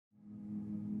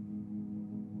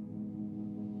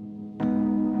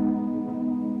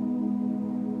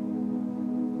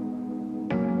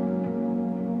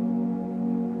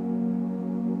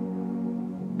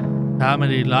How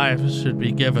many lives should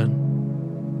be given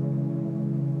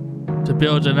to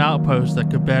build an outpost that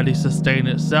could barely sustain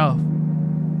itself,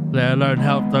 let alone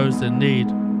help those in need?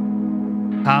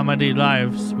 How many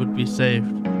lives would be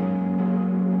saved?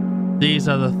 These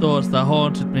are the thoughts that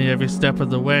haunted me every step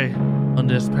of the way on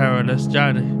this perilous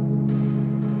journey.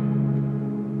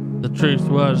 The truth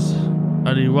was,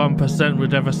 only 1%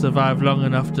 would ever survive long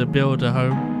enough to build a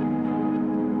home.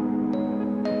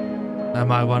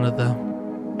 Am I one of them?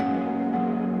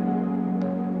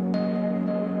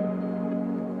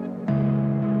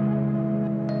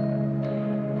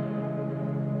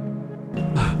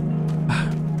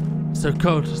 So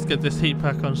cold, let's get this heat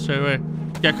pack on straight away.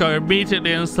 Gecko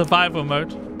immediately in survival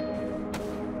mode.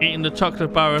 Eating the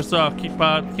chocolate bar as well, keep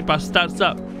our stats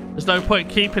up. There's no point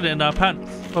keeping it in our pants.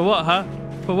 For what, huh?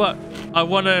 For what? I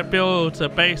want to build a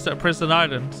base at Prison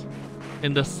Island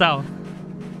in the south.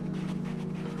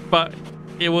 But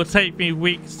it will take me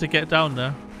weeks to get down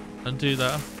there and do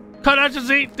that. Can't I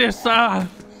just eat this? Just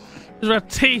my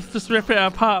teeth, just rip it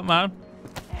apart, man.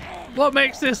 What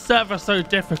makes this server so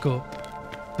difficult?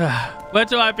 Where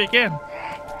do I begin?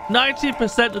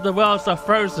 90% of the worlds are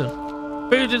frozen.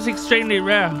 Food is extremely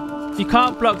rare. You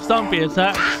can't block zombie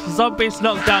attacks. Zombies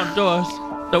knock down doors.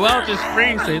 The world is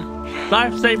freezing.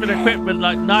 Life-saving equipment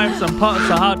like knives and pots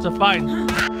are hard to find.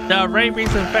 There are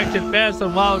rabies-infected bears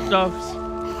and wild dogs.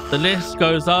 The list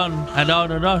goes on and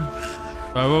on and on.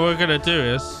 But what we're gonna do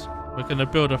is we're gonna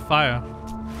build a fire.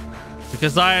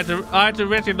 Because I had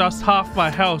already lost half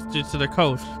my health due to the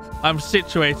cold. I'm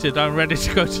situated. I'm ready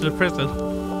to go to the prison.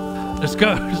 Let's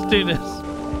go. Let's do this.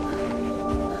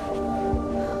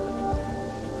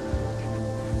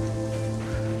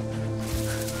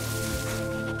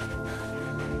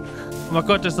 Oh my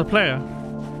god, there's a player.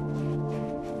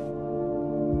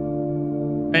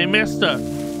 Hey, mister.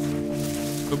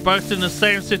 We're both in the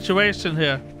same situation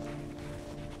here.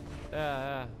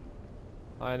 Yeah.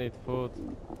 I need food.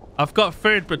 I've got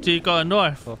food, but do you got a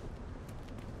knife? Oh.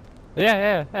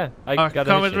 Yeah. I got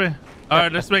come with me.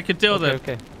 Alright, let's make a deal then.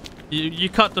 Okay. You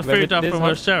cut the food up and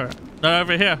we'll share it. No,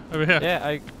 over here.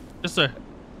 Yeah, Yes, sir.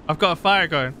 I've got a fire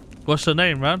going. What's your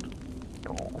name, man?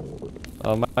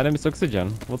 My name is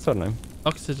Oxygen. What's your name?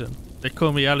 Oxygen. They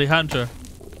call me Alejandro.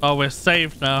 Oh, we're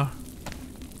saved now.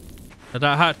 And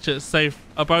that hatchet saved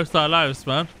both our lives,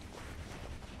 man.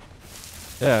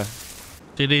 Yeah.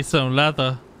 Do you need some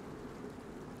leather?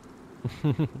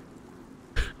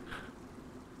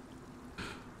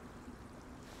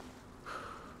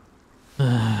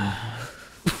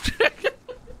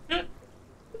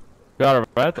 You are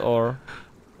wet or?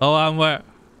 Oh, I'm wet.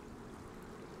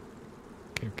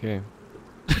 Okay.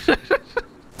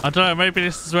 I don't know, maybe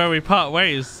this is where we part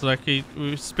ways. Like we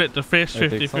split the fish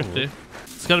 50-50.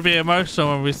 It's gonna be emotional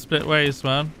when we split ways,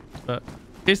 man. But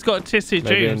he's got tissy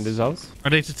Maybe dreams. in this house? I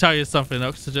need to tell you something,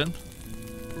 Oxygen.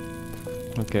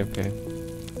 Okay.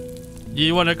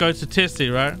 You want to go to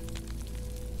Tissy, right?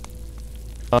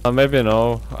 Maybe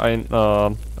no.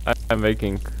 I'm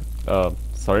waking.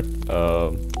 Sorry.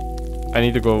 I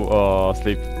need to go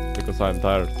sleep because I'm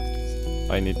tired.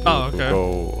 I need to, to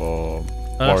go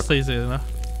that's easy enough.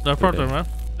 No problem, man.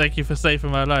 Thank you for saving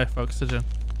my life, Oxygen.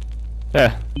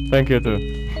 Yeah, thank you too.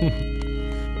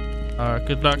 Alright,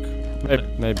 good luck.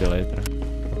 Maybe later.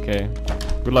 Okay.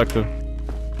 Good luck too.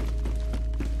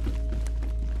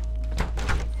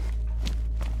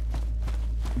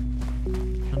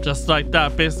 And just like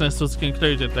that, business was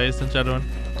concluded, ladies and gentlemen.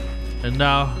 And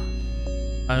now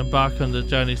I embark on the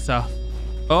journey south.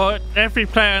 Oh, every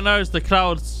player knows the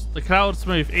clouds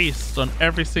move east on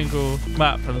every single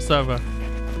map and server.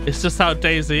 It's just how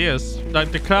DayZ is.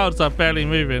 Like the clouds are barely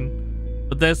moving,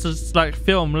 but there's this like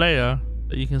film layer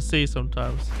that you can see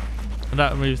sometimes, and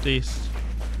that moves east.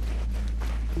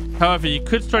 However, you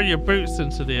could throw your boots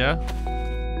into the air.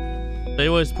 They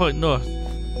always point north.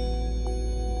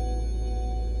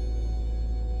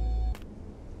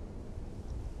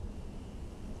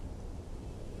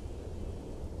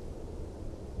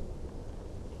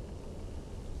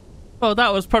 Well,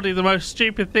 that was probably the most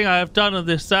stupid thing I have done on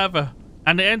this server.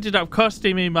 And it ended up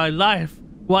costing me my life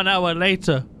 1 hour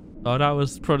later. Oh, that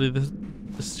was probably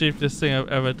the stupidest thing I've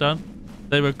ever done.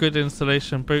 They were good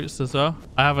installation boots as well.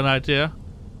 I have an idea.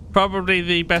 Probably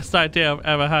the best idea I've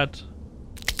ever had.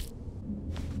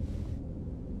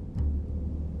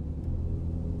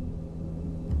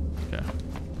 Okay.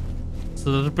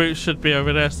 So the boots should be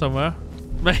over there somewhere.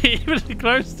 Even the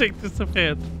glow stick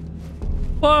disappeared.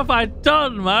 What have I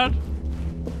done, man?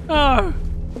 Oh.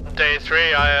 Day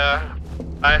 3,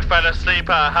 I fell asleep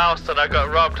at a house and I got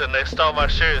robbed and they stole my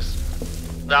shoes.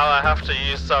 Now I have to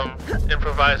use some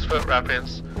improvised foot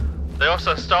wrappings. They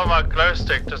also stole my glow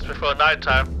stick just before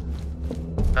nighttime.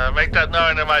 Make that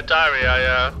known in my diary.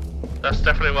 That's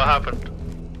definitely what happened.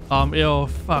 I'm ill.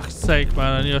 Fuck's sake,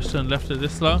 man. I knew I shouldn't have left it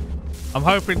this long. I'm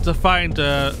hoping to find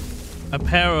a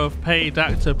pair of paid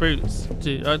actor boots.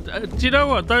 Do you know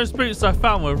what? Those boots I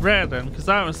found were rare then, because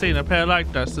I haven't seen a pair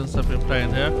like that since I've been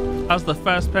playing here. That was the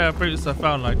first pair of boots I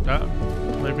found like that.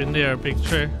 Maybe near a big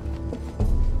tree.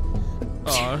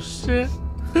 Oh shit.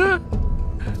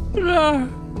 No.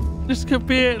 This could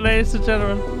be it, ladies and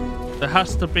gentlemen. There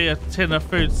has to be a tin of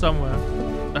food somewhere.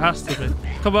 There has to be.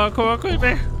 Come on,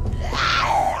 quickly.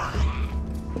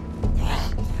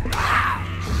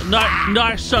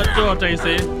 Nice shut door,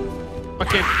 DayZ.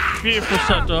 Okay, beautiful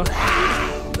shut door.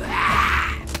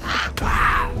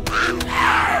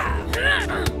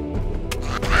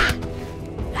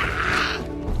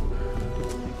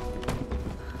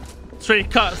 Three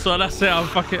cuts, so that's it.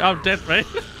 I'm dead, mate.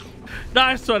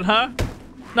 Nice one, huh?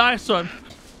 Nice one.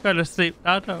 Go to sleep.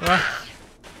 I don't know.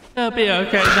 It'll be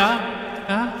okay now.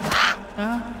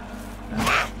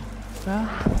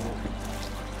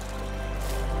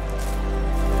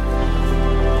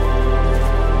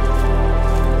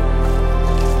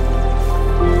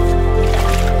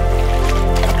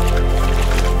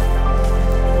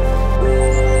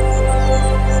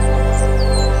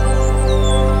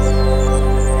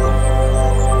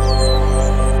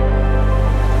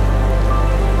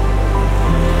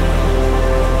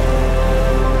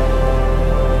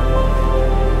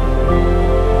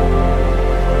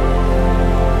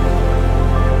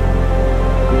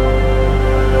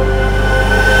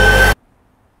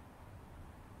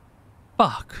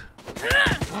 Fuck.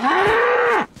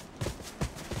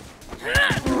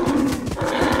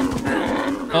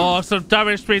 Oh, some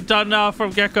damage being done now from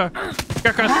Gecko.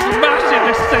 Gecko smashing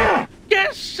this thing.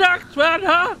 Get shocked, man,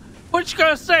 huh? What you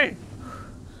gonna say?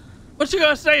 What you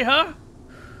gonna say, huh?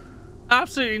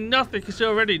 Absolutely nothing, because you're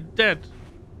already dead.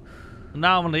 And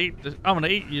now I'm gonna eat this. I'm gonna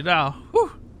eat you now.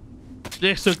 Whew.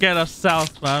 This will get us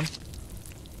south, man.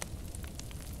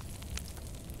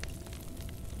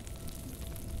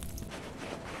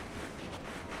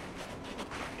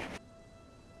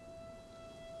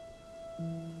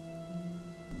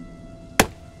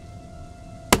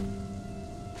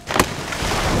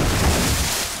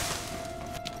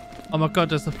 Oh my god,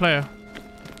 there's a player.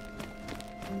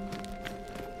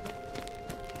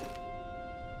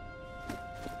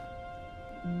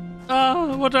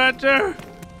 Oh, what do I do?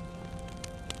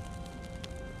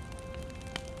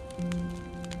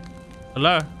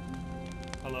 Hello?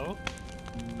 Hello?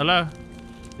 Hello? Are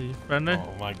you friendly?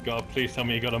 Oh my god, please tell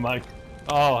me you got a mic.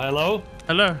 Oh, hello?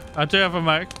 Hello, I do have a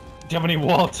mic. Do you have any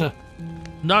water?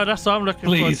 No, that's what I'm looking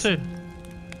Please. for too.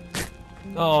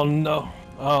 Oh no.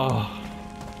 Oh.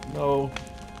 No.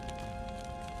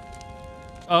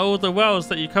 All the wells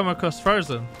that you come across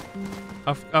frozen.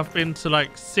 I've been to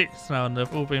like 6 now and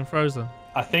they've all been frozen.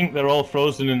 I think they're all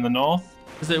frozen in the north.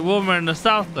 Is it warmer in the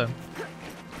south then?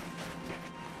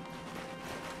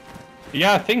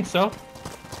 Yeah, I think so.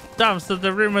 Damn, so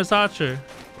the rumours are true.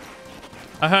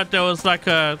 I heard there was like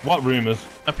a... What rumours?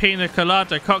 A pina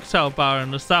colada cocktail bar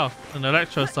in the south, in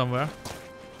Electro somewhere.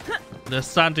 There's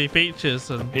sandy beaches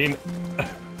and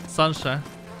sunshine.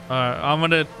 Alright, I'm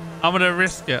gonna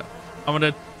risk it. I'm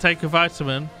gonna take a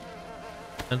vitamin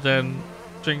and then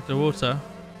drink the water.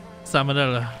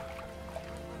 Salmonella.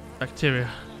 Bacteria.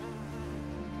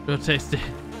 Real tasty.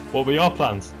 What were your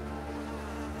plans?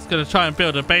 It's gonna try and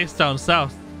build a base down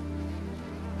south.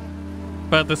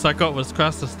 Furthest I got was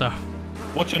Craster stuff.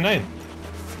 What's your name?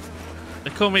 They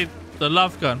call me the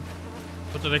Love Gun.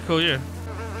 What do they call you?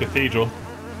 Cathedral.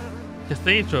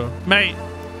 Cathedral? Mate,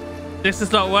 this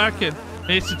is not working. I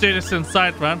need to do this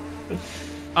inside, man.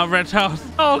 I'm Red House.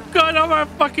 Oh god, I'm gonna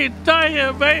fucking die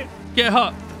here, mate. Get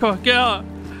hot. Come on, get hot.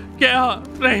 Get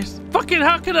hot, please. Fucking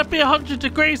how can it be 100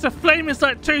 degrees? The flame is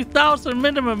like 2,000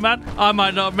 minimum, man. I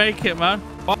might not make it, man.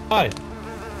 Why?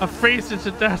 I'm freezing to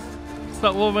death. It's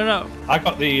not warming up. I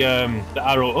got the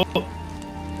arrow up.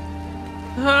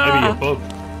 Ah, Maybe you're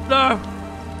bugged. no.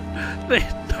 Please.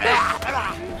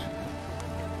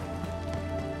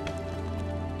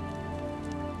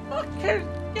 Fucking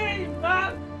game,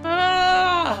 man.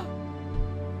 Ah.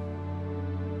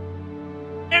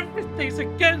 Everything's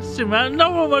against you, man. No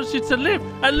one wants you to live.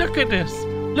 And look at this.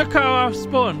 Look how I've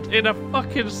spawned in a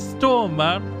fucking storm,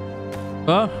 man.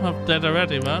 Well, I'm dead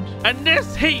already, man. And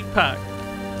this heat pack.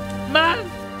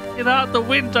 Man, get out the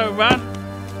window, man.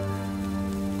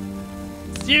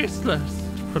 It's useless.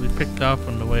 Probably picked it up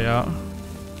on the way out.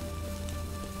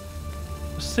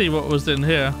 Let's see what was in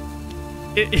here.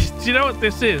 Do you know what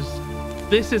this is?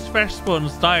 This is fresh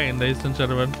spawns dying, ladies and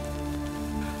gentlemen.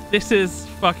 This is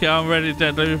fuck it, I'm already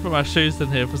dead. Let me put my shoes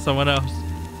in here for someone else.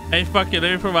 Hey, fuck it,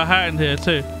 let me put my hat in here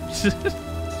too.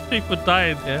 People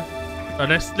dying here. So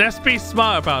let's be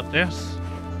smart about this.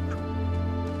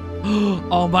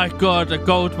 Oh my god, a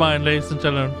gold mine, ladies and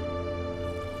gentlemen.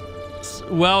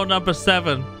 Well, number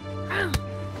 7.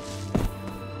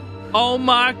 Oh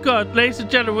my god, ladies and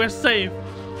gentlemen, we're safe.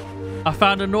 I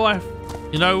found a knife.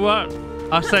 You know what?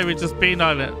 I say we just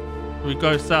beeline it. We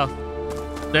go south.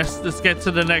 Let's get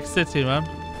to the next city, man.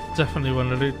 Definitely want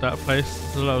to loot that place.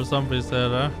 There's a lot of zombies there,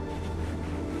 though.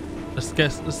 Let's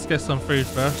get some food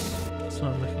first. It's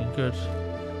not looking good.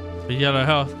 The yellow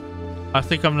health. I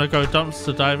think I'm gonna go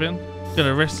dumpster diving.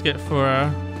 Gonna risk it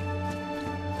for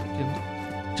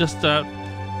just a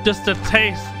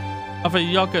taste of a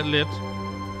yogurt lid.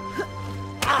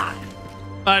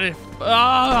 And if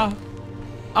no.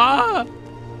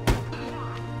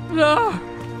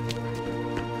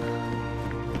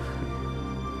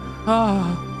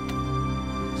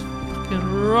 It's fucking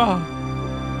raw.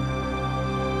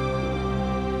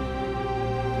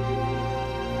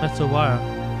 That's a wire.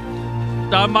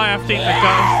 I might have to eat the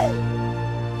guys.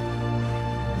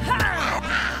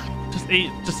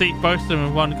 Just eat both of them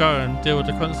in one go and deal with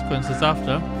the consequences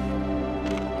after.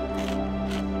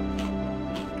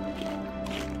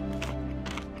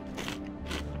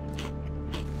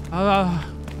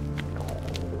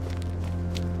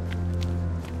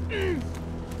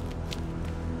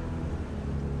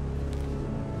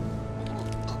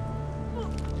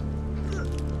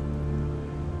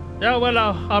 Yeah, well,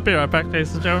 I'll be right back,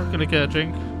 ladies and gentlemen. Gonna get a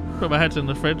drink. Put my head in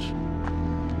the fridge.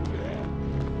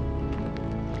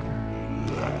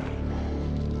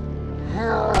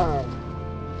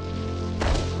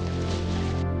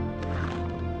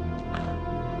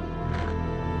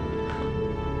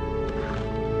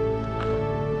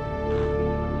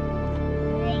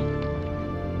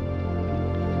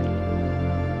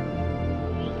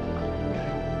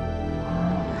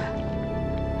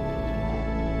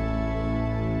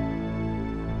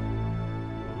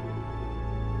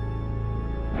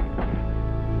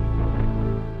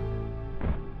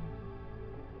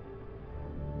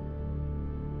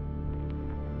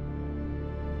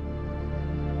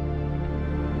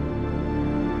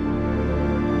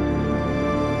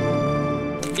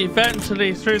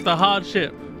 Eventually, through the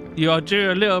hardship, you are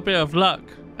due a little bit of luck,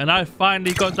 and I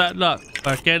finally got that luck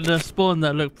by getting a spawn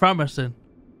that looked promising.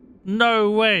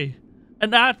 No way!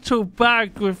 An actual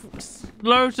bag with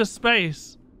loads of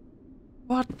space.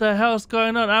 What the hell's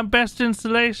going on? And best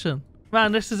installation.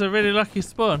 Man, this is a really lucky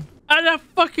spawn. And a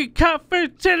fucking cat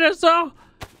food tin as well.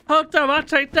 Oh damn, I'll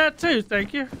take that too,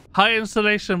 thank you. High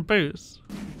insulation boots.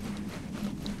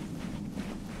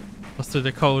 Must do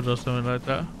the cold or something like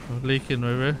that. I'm leaking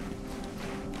over here.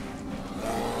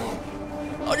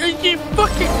 Oh, you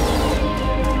fucking...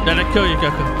 Let it kill you,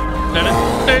 Gecko.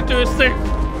 Let it do its thing.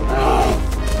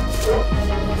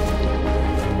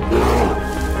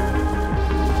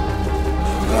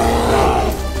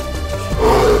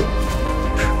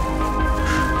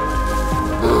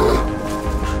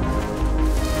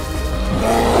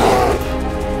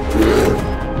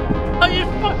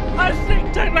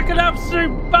 Like an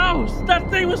absolute mouse. That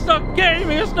thing was not getting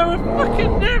me. It's nowhere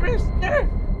fucking near me.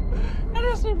 And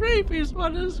there's a rabies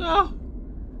one as well.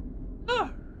 Oh,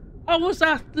 I was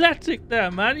athletic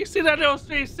there, man. You see that little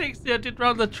 360 I did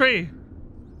round the tree?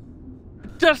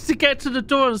 Just to get to the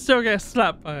door and still get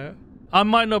slapped by it. I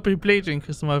might not be bleeding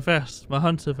because of my vest, my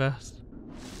hunter vest.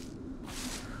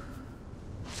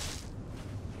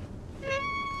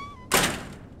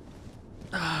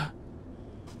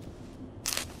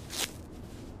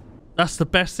 That's the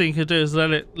best thing you can do is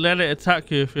let it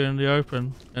attack you if you're in the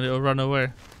open and it'll run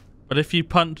away. But if you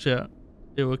punch it,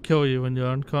 it will kill you when you're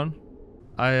uncon.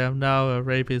 I am now a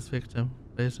rabies victim,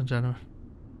 ladies and gentlemen.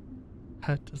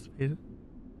 I had to speed it.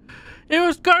 It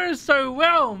was going so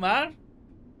well, man.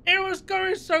 It was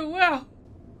going so well.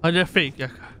 On your feet,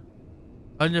 Gecko.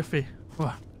 On your feet. Come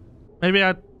on. Maybe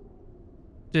I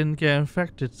didn't get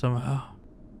infected somehow.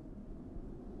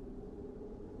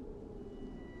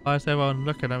 Why is everyone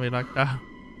looking at me like that?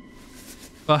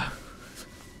 What?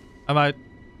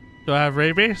 Do I have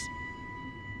rabies?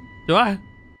 Do I?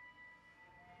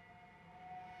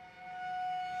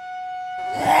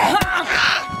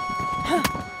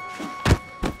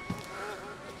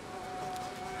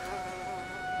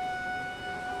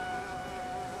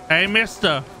 Hey,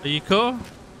 mister, are you cool?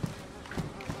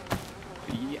 Oh,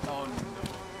 no.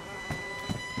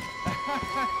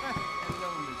 Hello,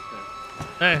 mister.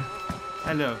 Hey.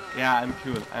 Hello. Yeah, I'm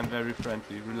cool. I'm very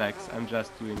friendly. Relax. I'm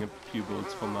just doing a few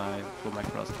bolts for my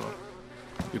crossbow.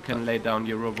 You can lay down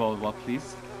your revolver,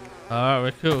 please. Alright,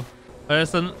 we're cool.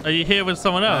 Are you here with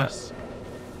someone else?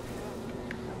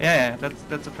 Yeah,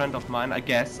 that's a friend of mine, I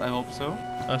guess. I hope so.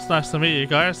 It's nice to meet you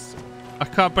guys. I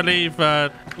can't believe,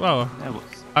 well,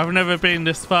 I've never been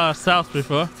this far south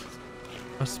before.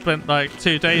 I spent like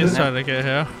 2 days trying to get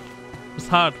here. It's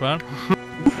hard, man.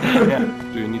 Yeah.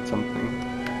 Do you need something?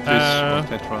 Fish or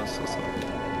tetras or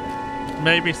something?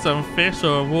 Maybe some fish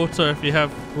or water if you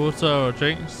have water or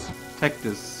drinks. Take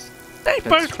this. They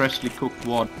That's freshly cooked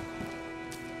water.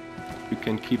 You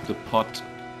can keep the pot.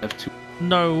 Have to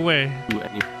No way. do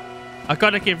anything. I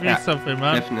gotta give you something,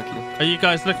 man. Definitely. Are you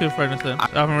guys looking for anything? I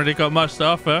haven't really got much to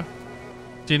offer.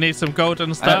 Do you need some gold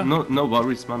and stuff? No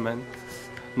worries, my man.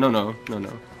 No.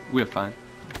 We're fine.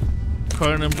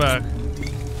 Cronenberg.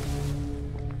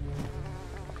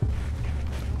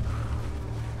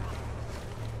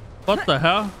 What the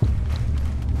hell?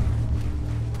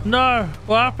 No!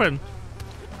 What happened?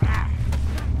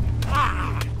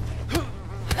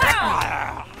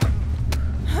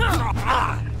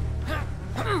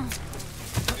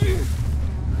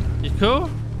 You cool?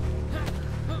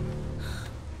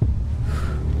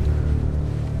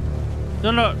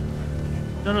 You're not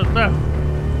there.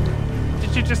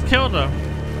 Did you just kill them?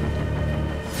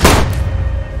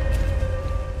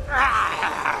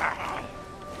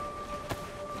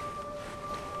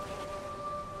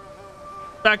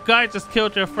 That guy just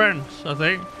killed your friend, I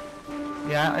think.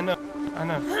 Yeah, I know.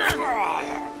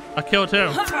 I killed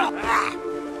him. You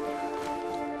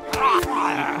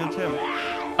killed him.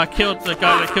 I killed the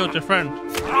guy that killed your friend.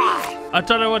 I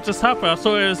don't know what just happened. I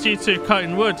saw it was you two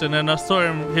cutting wood, and then I saw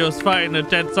him. He was fighting a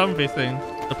dead zombie thing,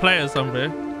 the player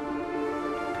zombie.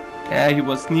 Yeah, he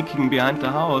was sneaking behind the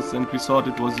house, and we thought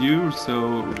it was you,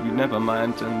 so we never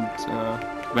mind. And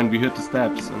when we heard the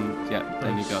steps, and yeah,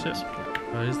 then he got. Shit.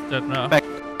 Oh, he's dead now. Back.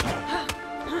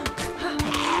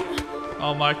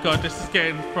 Oh my god, this is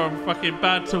getting from fucking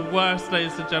bad to worse,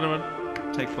 ladies and gentlemen.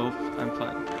 Take both. I'm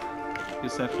fine. You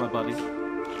saved my body.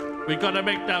 We gotta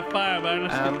make that fire, man.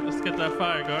 Let's get that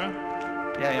fire going.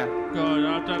 Yeah. God,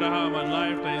 I don't know how I'm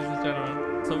alive, ladies and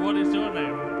gentlemen. So what is your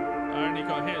name? I only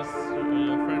got his,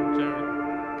 your friend Jerry.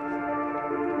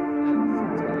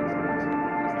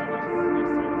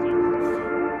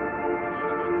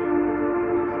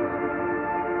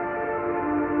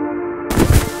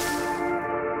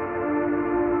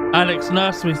 Alex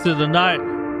nursed me through the night,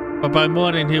 but by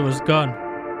morning he was gone.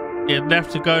 He had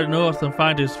left to go north and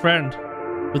find his friend.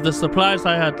 With the supplies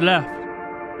I had left,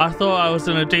 I thought I was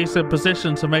in a decent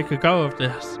position to make a go of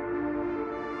this.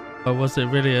 But was it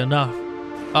really enough?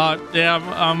 Yeah,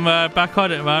 I'm back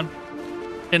on it, man.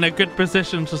 In a good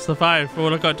position to survive.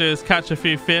 All I gotta do is catch a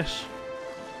few fish.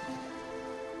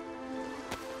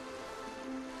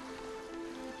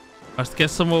 Let's get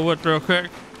some more wood real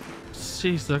quick.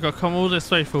 Jeez, I gotta come all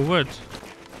this way for wood.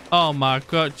 Oh my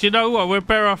god. Do you know what? We're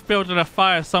better off building a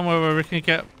fire somewhere where we can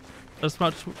get as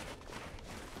much...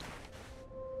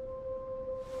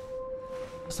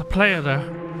 There's a player there.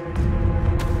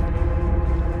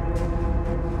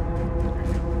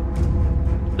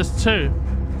 There's 2.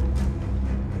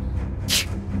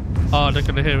 Oh, they're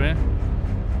gonna hear me.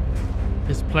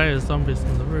 There's players, zombies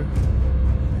on the roof.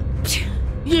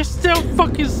 You still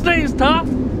fucking sneezed, huh?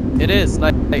 It is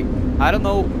like I don't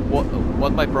know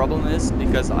what my problem is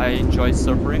because I enjoy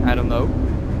suffering. I don't know.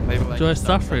 Maybe like enjoy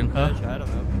suffering, huh? I don't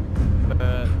know. But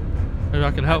maybe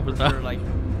I can help with that. like,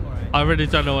 I really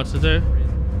don't know what to do.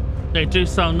 They do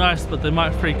sound nice, but they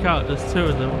might freak out. There's 2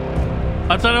 of them.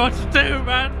 I don't know what to do,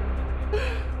 man.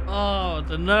 Oh,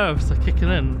 the nerves are kicking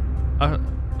in.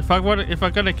 If I'm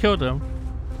gonna kill them,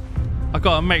 I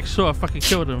gotta make sure I fucking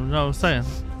kill them. You know what I'm saying?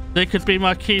 They could be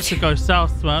my key to go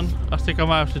south, man. I think I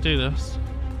might have to do this.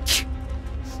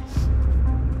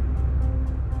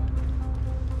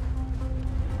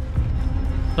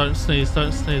 Don't sneeze,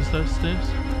 don't sneeze, don't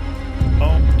sneeze.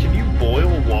 Can you boil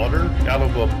water out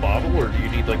of a bottle, or do you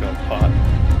need like a pot?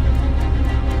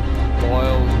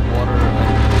 boil water.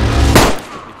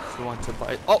 If you want to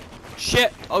buy. Oh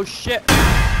shit! Oh shit!